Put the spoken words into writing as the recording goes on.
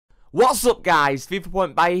What's up guys, FIFA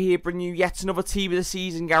Point Buyer here, bringing you yet another Team of the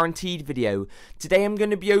Season Guaranteed video. Today I'm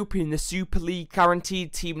going to be opening the Super League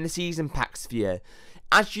Guaranteed Team of the Season packs for you.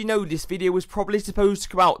 As you know, this video was probably supposed to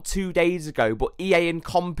come out 2 days ago, but EA and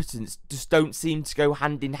competence just don't seem to go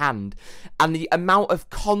hand in hand. And the amount of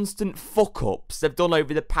constant fuck-ups they've done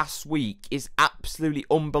over the past week is absolutely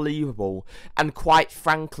unbelievable, and quite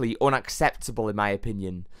frankly unacceptable in my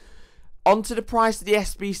opinion. Onto the price of the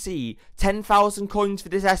SBC, 10,000 coins for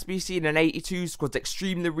this SBC and an 82 squad is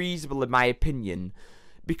extremely reasonable in my opinion,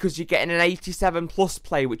 because you're getting an 87 plus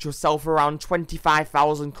play which will sell for around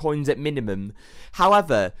 25,000 coins at minimum.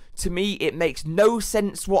 However, to me it makes no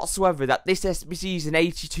sense whatsoever that this SBC is an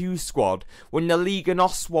 82 squad when the Liga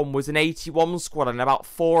NOS one was an 81 squad and about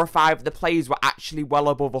 4 or 5 of the players were actually well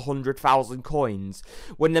above 100,000 coins,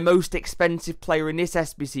 when the most expensive player in this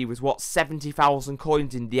SBC was what, 70,000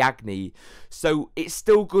 coins in Diagni. So it's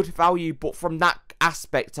still good value, but from that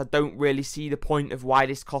aspect I don't really see the point of why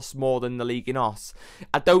this costs more than the Liga NOS.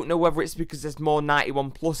 I don't know whether it's because there's more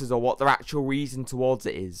 91 pluses or what their actual reason towards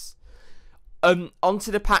it is.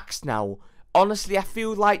 Onto the packs now. Honestly, I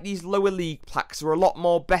feel like these lower league packs are a lot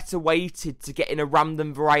more better weighted to get in a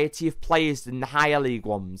random variety of players than the higher league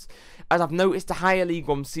ones, as I've noticed the higher league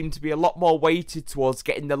ones seem to be a lot more weighted towards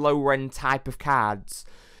getting the lower end type of cards.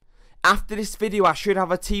 After this video I should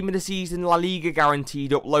have a Team of the Season La Liga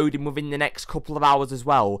guaranteed uploading within the next couple of hours as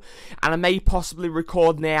well, and I may possibly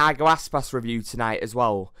record an Iago Aspas review tonight as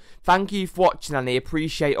well. Thank you for watching and I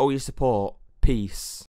appreciate all your support. Peace.